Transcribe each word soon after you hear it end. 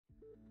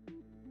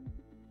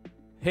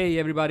Hey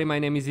everybody, my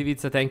name is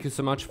Ivica. Thank you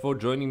so much for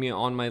joining me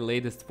on my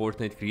latest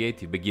Fortnite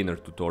Creative beginner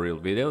tutorial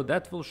video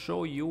that will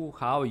show you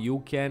how you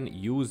can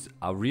use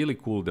a really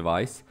cool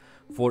device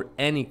for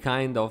any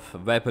kind of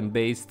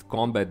weapon-based,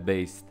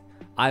 combat-based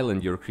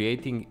island you're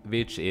creating,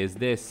 which is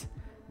this,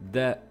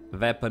 the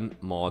weapon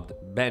mod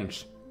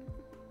bench.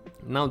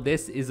 Now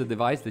this is a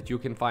device that you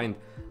can find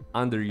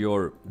under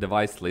your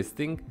device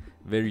listing,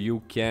 where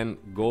you can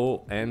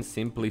go and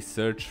simply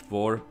search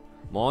for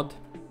mod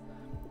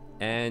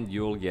and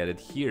you'll get it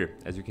here.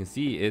 As you can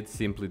see, it's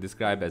simply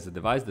described as a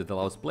device that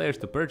allows players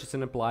to purchase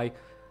and apply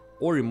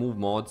or remove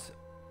mods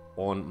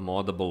on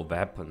moddable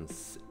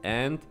weapons.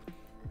 And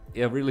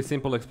a really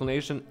simple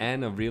explanation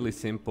and a really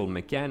simple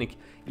mechanic,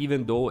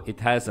 even though it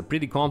has a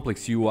pretty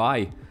complex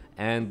UI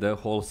and the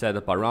whole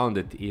setup around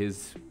it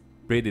is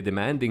pretty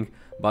demanding,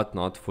 but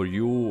not for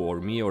you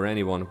or me or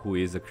anyone who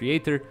is a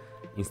creator.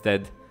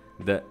 Instead,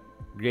 the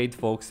great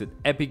folks at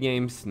Epic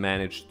Games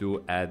managed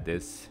to add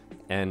this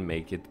and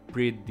make it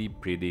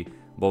pretty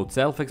both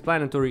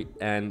self-explanatory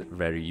and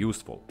very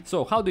useful.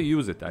 So how do you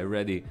use it? I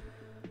already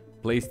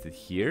placed it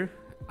here.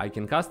 I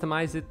can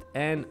customize it,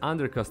 and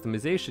under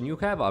customization you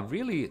have a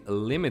really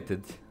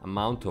limited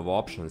amount of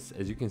options.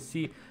 As you can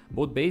see,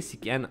 both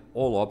basic and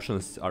all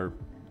options are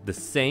the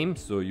same,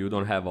 so you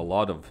don't have a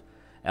lot of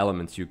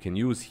elements you can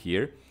use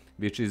here,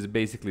 which is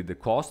basically the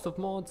cost of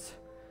mods,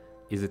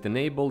 is it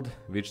enabled,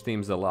 which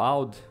themes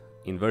allowed,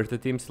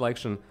 inverted theme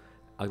selection,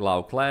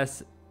 allow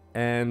class,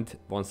 and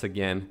once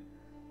again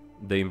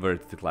the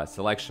inverted class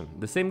selection.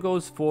 The same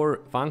goes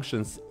for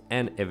functions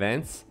and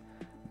events.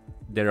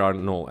 There are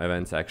no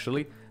events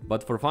actually,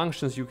 but for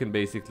functions you can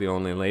basically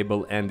only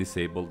enable and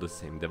disable the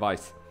same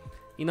device.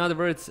 In other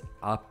words,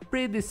 a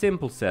pretty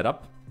simple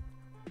setup,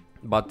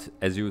 but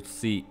as you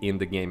see in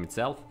the game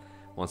itself,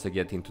 once I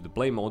get into the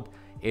play mode,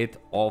 it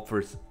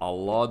offers a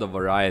lot of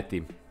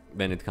variety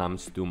when it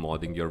comes to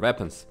modding your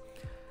weapons.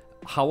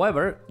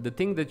 However, the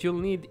thing that you'll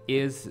need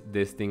is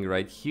this thing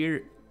right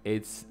here.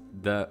 It's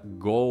the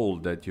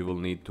gold that you will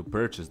need to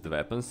purchase the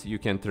weapons. You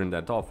can turn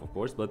that off, of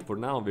course, but for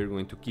now we're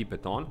going to keep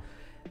it on,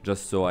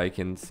 just so I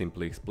can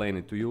simply explain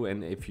it to you,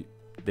 and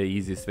the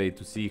easiest way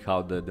to see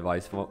how the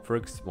device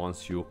works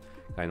once you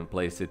kind of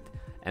place it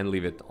and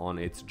leave it on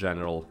its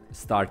general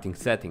starting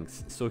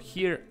settings. So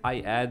here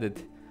I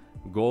added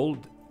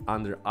gold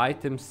under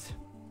items.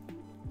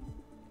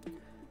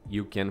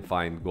 You can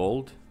find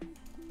gold,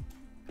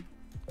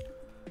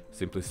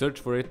 simply search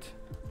for it,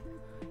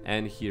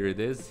 and here it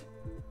is.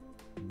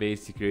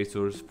 Basic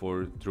resource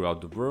for throughout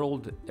the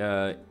world.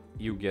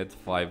 You get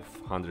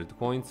 500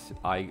 coins.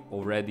 I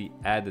already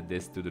added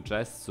this to the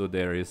chest, so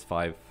there is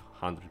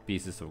 500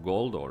 pieces of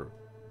gold, or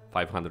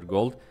 500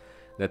 gold,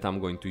 that I'm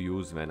going to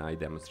use when I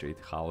demonstrate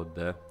how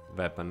the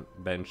weapon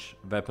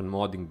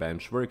modding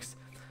bench works.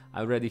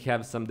 I already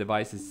have some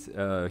devices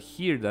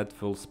here that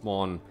will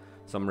spawn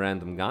some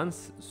random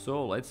guns,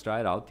 so let's try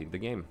it out in the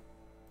game.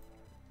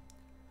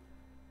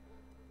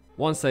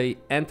 Once I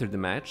enter the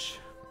match,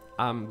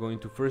 I'm going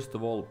to first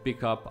of all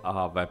pick up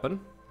a weapon.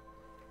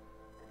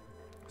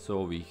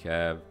 So we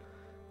have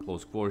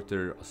close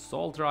quarter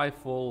assault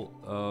rifle,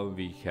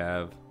 we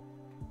have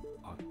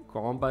a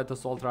combat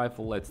assault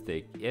rifle. Let's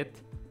take it,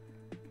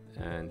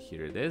 and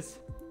here it is.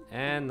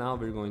 And now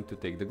we're going to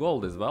take the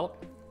gold as well,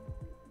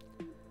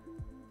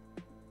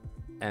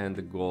 and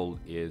the gold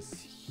is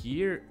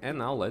here. And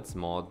now let's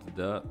mod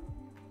the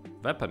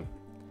weapon.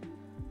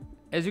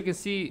 As you can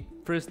see,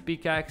 first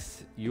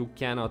pickaxe, you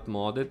cannot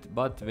mod it,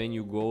 but when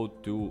you go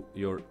to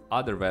your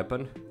other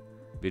weapon,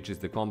 which is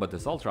the combat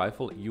assault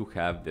rifle, you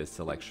have this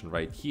selection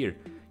right here.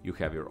 You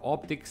have your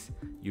optics,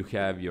 you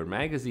have your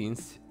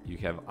magazines, you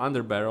have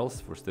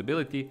underbarrels for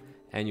stability,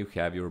 and you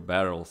have your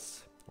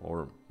barrels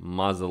or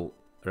muzzle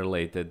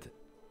related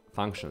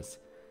functions.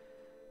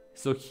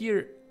 So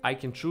here I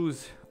can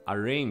choose a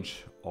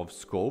range of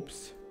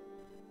scopes,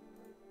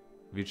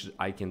 which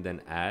I can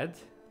then add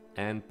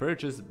and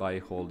purchase by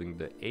holding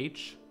the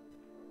H.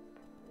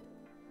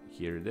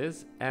 Here it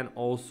is. And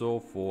also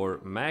for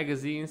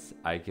magazines,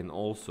 I can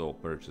also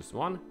purchase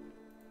one,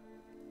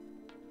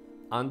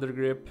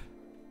 undergrip,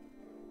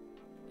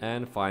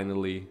 and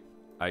finally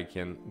I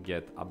can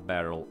get a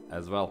barrel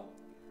as well.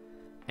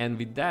 And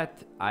with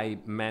that, I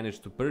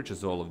managed to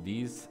purchase all of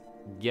these,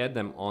 get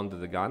them onto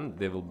the gun.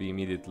 They will be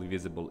immediately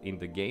visible in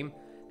the game,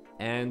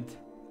 and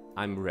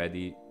I'm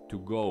ready to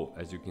go.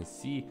 As you can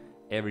see,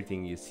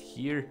 everything is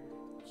here.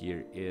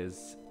 Here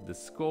is the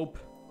scope,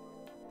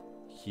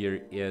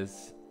 here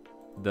is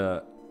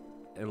the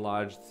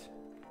enlarged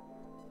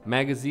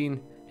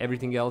magazine.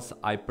 Everything else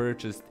I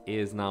purchased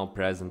is now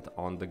present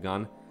on the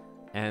gun,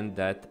 and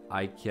that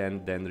I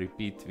can then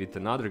repeat with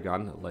another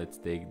gun. Let's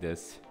take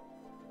this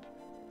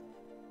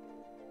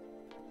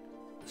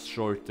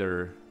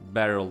shorter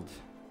barreled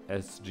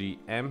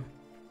SGM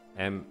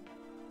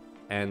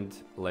and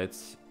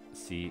let's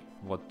see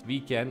what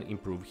we can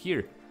improve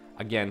here.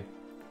 Again,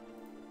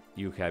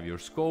 you have your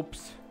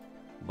scopes,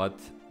 but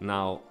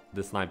now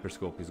the sniper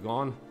scope is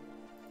gone.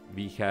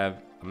 We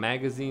have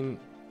magazine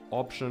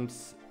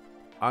options,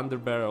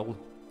 underbarrel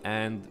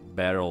and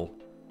barrel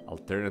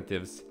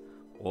alternatives,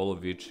 all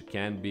of which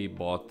can be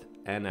bought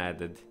and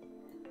added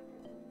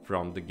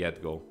from the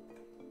get-go.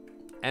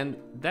 And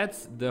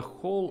that's the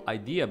whole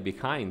idea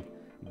behind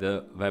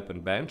the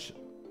weapon bench,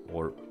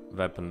 or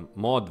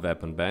mod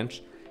weapon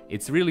bench.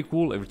 It's really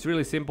cool, it's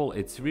really simple,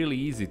 it's really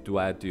easy to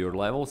add to your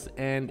levels,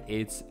 and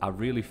it's a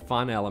really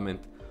fun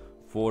element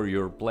for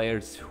your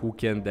players who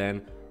can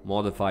then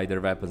modify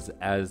their weapons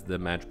as the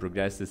match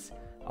progresses,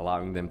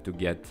 allowing them to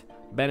get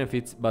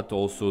benefits but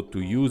also to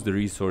use the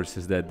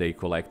resources that they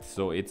collect.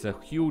 So it's a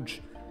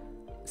huge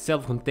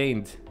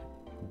self-contained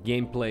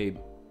gameplay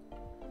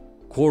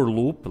core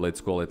loop, let's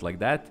call it like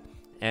that,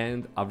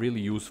 and a really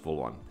useful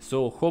one.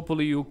 So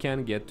hopefully you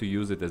can get to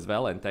use it as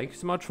well, and thank you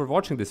so much for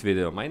watching this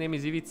video. My name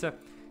is Ivica.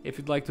 If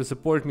you'd like to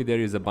support me, there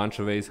is a bunch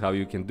of ways how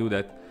you can do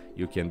that.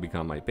 You can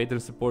become my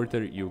Patreon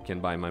supporter, you can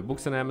buy my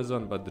books on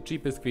Amazon, but the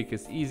cheapest,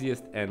 quickest,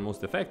 easiest and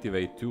most effective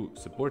way to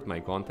support my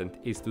content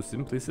is to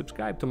simply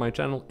subscribe to my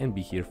channel and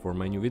be here for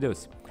my new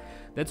videos.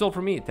 That's all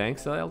from me.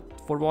 Thanks a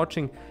lot for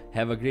watching.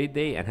 Have a great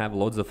day and have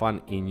loads of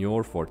fun in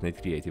your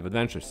Fortnite creative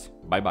adventures.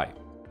 Bye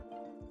bye.